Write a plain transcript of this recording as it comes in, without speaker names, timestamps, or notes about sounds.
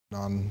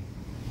On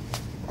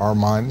our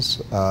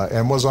minds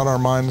and was on our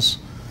minds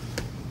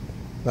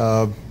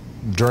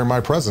during my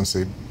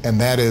presidency,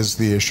 and that is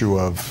the issue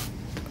of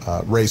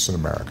race in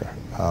America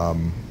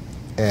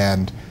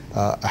and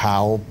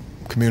how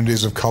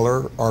communities of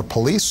color are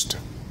policed,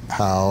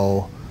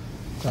 how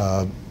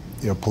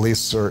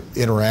police are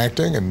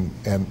interacting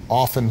and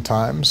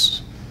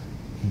oftentimes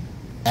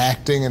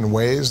acting in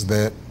ways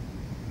that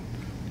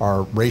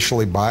are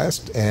racially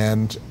biased.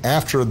 And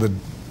after the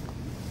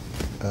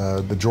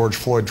George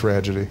Floyd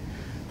tragedy,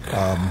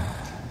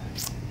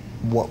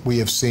 what we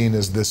have seen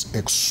is this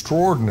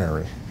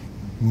extraordinary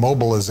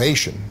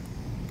mobilization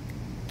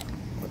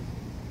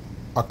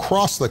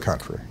across the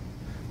country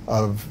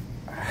of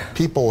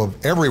people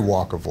of every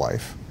walk of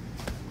life,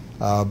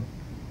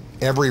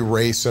 every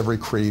race, every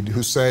creed,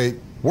 who say,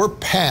 we're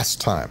past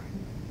time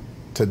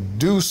to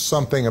do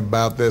something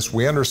about this.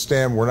 We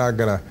understand we're not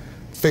going to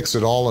fix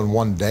it all in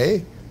one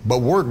day,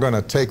 but we're going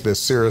to take this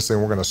seriously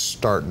and we're going to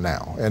start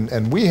now.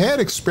 And we had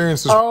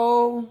experiences.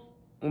 Oh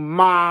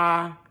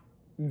my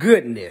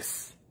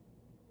goodness.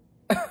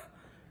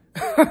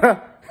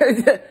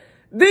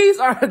 These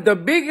are the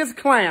biggest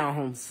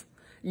clowns.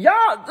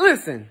 Y'all,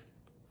 listen,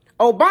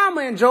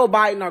 Obama and Joe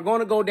Biden are going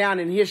to go down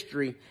in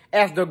history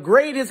as the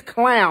greatest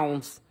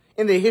clowns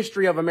in the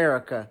history of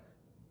America.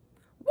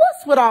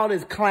 What's with all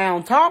this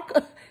clown talk?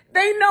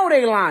 They know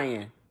they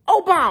lying.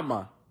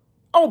 Obama.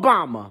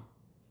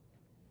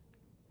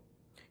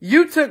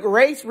 You took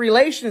race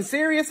relations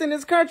serious in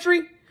this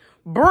country?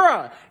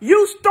 Bruh,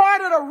 you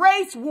started a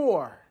race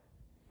war.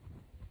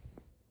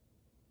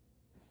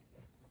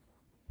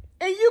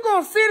 And you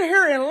gonna sit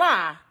here and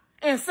lie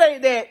and say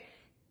that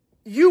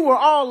you were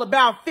all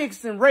about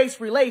fixing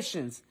race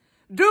relations.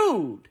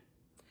 Dude,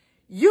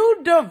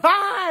 you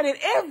divided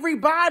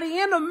everybody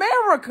in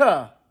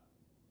America.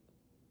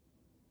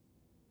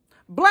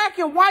 Black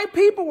and white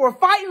people were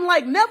fighting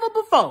like never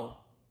before.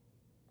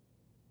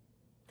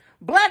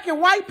 Black and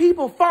white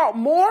people fought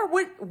more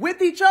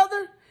with each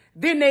other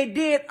than they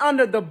did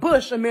under the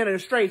Bush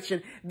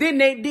administration, than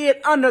they did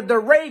under the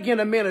Reagan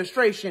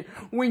administration.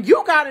 When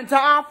you got into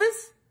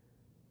office,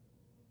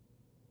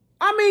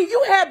 I mean,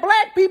 you had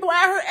black people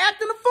out here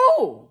acting a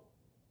fool.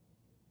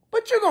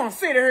 But you're going to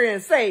sit here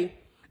and say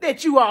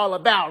that you all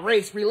about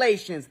race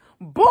relations.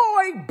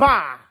 Boy,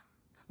 bye.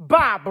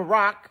 Bye,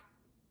 Barack.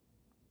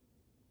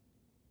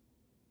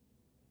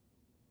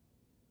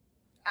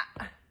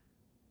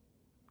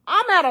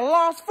 I'm at a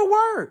loss for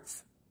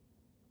words.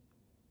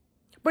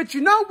 But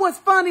you know what's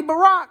funny,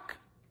 Barack?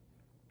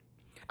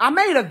 I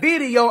made a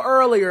video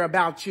earlier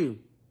about you,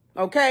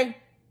 okay?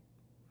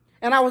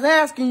 And I was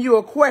asking you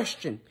a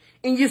question,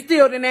 and you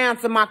still didn't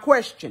answer my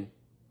question.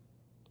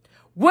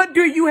 What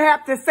do you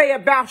have to say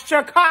about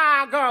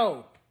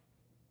Chicago?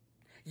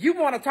 You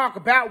want to talk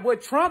about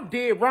what Trump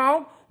did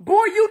wrong?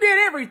 Boy, you did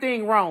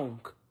everything wrong.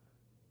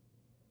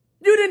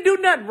 You didn't do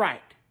nothing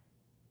right.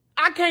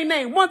 I can't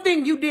name one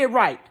thing you did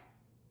right.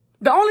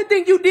 The only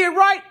thing you did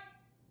right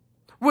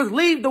was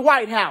leave the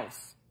White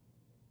House.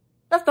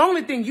 That's the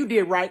only thing you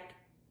did right.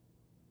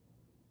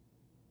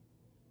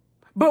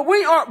 But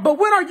when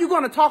are you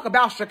going to talk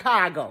about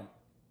Chicago?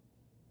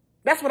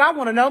 That's what I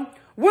want to know.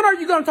 When are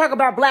you going to talk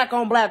about black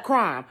on black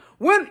crime?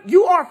 When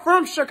you are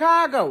from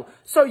Chicago,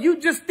 so you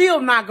just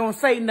still not going to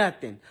say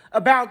nothing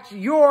about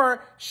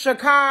your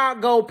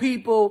Chicago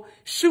people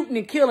shooting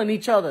and killing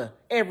each other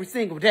every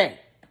single day.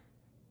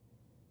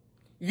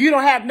 You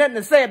don't have nothing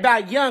to say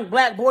about young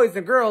black boys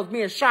and girls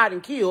being shot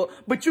and killed,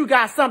 but you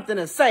got something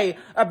to say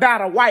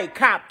about a white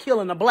cop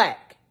killing a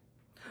black.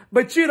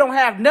 But you don't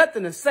have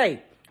nothing to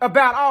say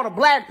about all the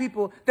black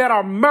people that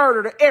are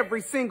murdered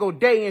every single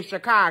day in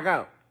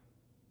Chicago.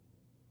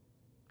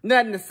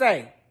 Nothing to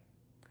say.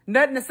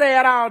 Nothing to say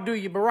at all, do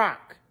you, Barack?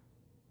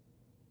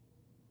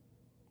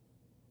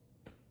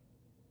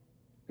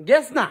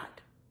 Guess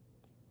not.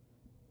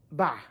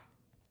 Bye.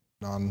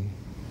 On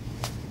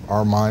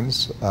our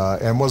minds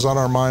and was on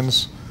our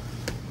minds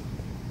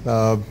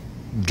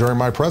during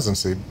my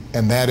presidency,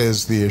 and that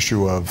is the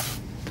issue of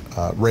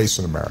race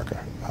in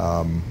America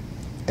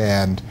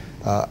and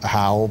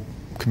how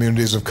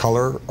communities of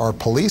color are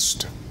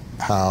policed,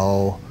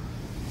 how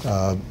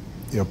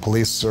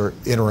police are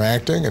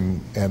interacting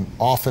and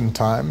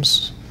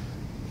oftentimes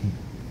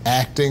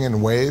acting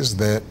in ways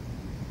that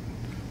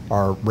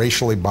are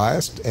racially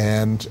biased.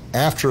 And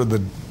after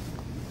the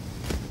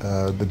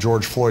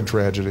George Floyd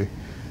tragedy,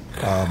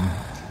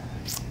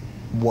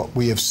 what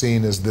we have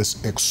seen is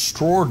this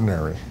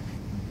extraordinary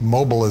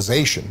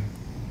mobilization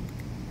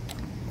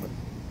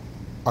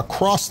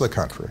across the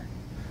country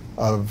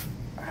of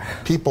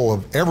people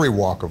of every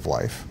walk of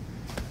life,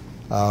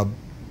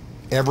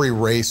 every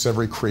race,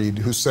 every creed,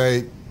 who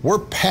say, we're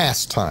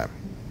past time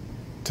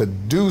to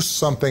do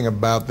something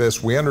about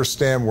this. We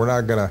understand we're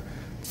not going to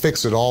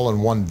fix it all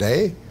in one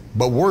day,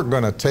 but we're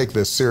going to take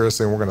this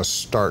seriously and we're going to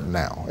start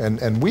now.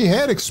 And we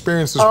had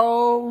experiences.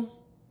 Oh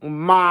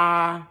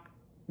my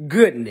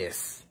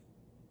goodness.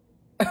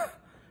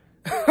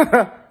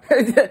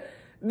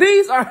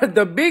 These are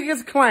the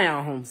biggest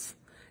clowns.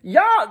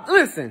 Y'all,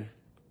 listen,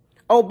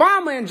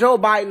 Obama and Joe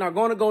Biden are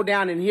going to go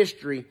down in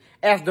history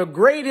as the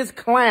greatest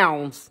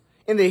clowns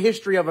in the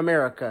history of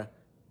America.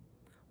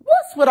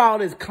 What's with all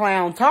this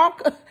clown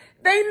talk?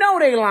 They know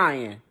they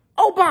lying.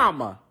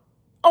 Obama.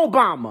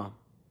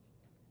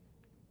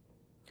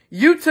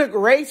 You took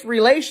race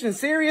relations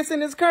serious in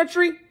this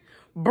country?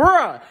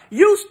 Bruh,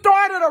 you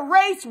started a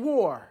race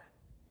war.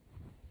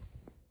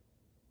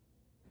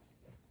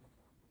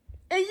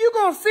 And you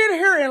gonna sit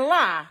here and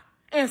lie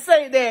and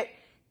say that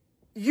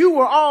you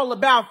were all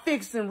about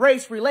fixing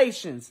race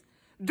relations.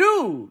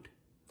 Dude,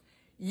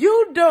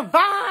 you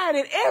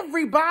divided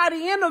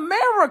everybody in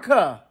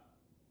America.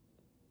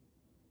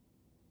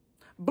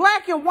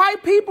 Black and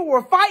white people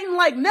were fighting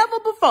like never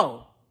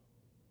before.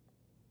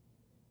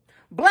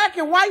 Black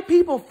and white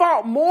people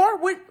fought more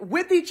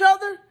with each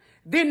other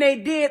than they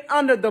did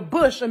under the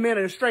Bush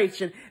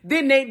administration,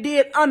 than they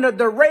did under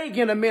the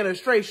Reagan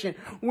administration.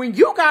 When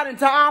you got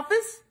into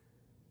office,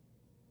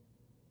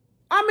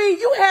 I mean,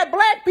 you had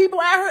black people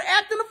out here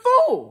acting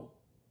a fool.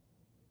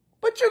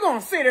 But you're going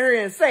to sit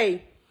here and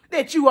say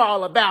that you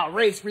all about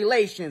race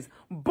relations.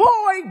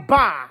 Boy,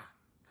 bye.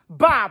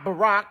 Bye,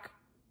 Barack.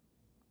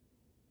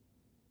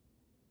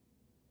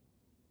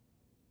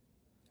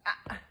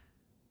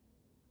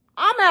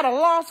 I'm at a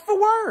loss for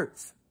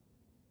words.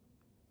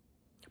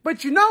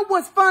 But you know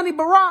what's funny,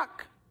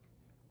 Barack?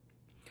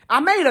 I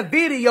made a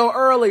video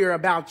earlier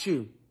about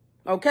you,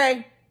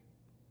 okay?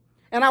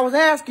 And I was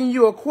asking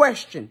you a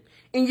question,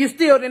 and you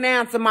still didn't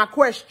answer my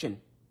question.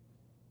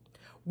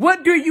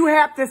 What do you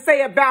have to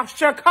say about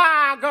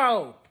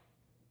Chicago?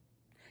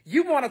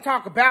 You want to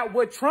talk about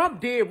what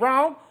Trump did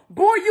wrong?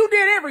 Boy, you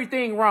did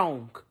everything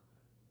wrong.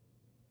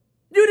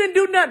 You didn't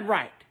do nothing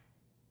right.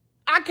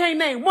 I can't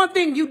name one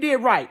thing you did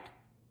right.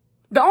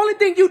 The only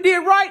thing you did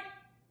right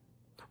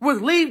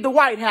was leave the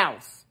White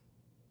House.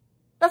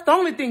 That's the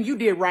only thing you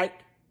did right.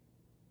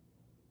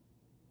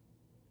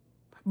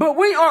 But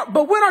when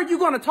are you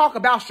going to talk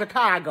about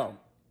Chicago?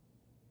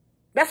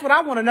 That's what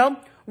I want to know.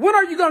 When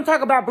are you going to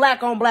talk about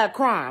black on black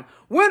crime?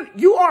 When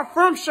you are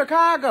from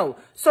Chicago,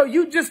 so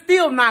you just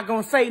still not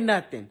going to say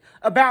nothing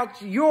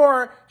about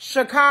your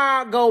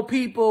Chicago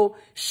people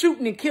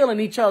shooting and killing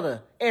each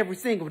other every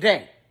single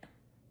day.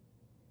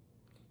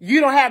 You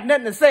don't have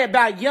nothing to say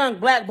about young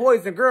black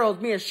boys and girls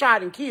being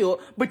shot and killed,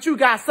 but you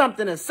got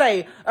something to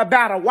say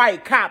about a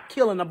white cop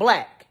killing a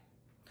black.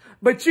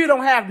 But you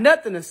don't have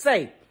nothing to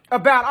say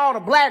about all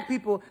the black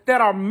people that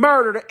are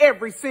murdered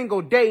every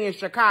single day in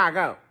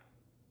Chicago.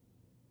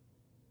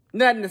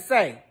 Nothing to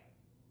say.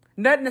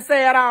 Nothing to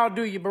say at all,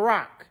 do you,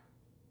 Barack?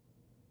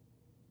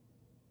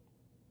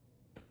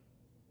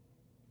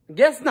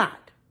 Guess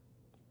not.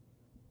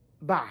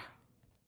 Bye.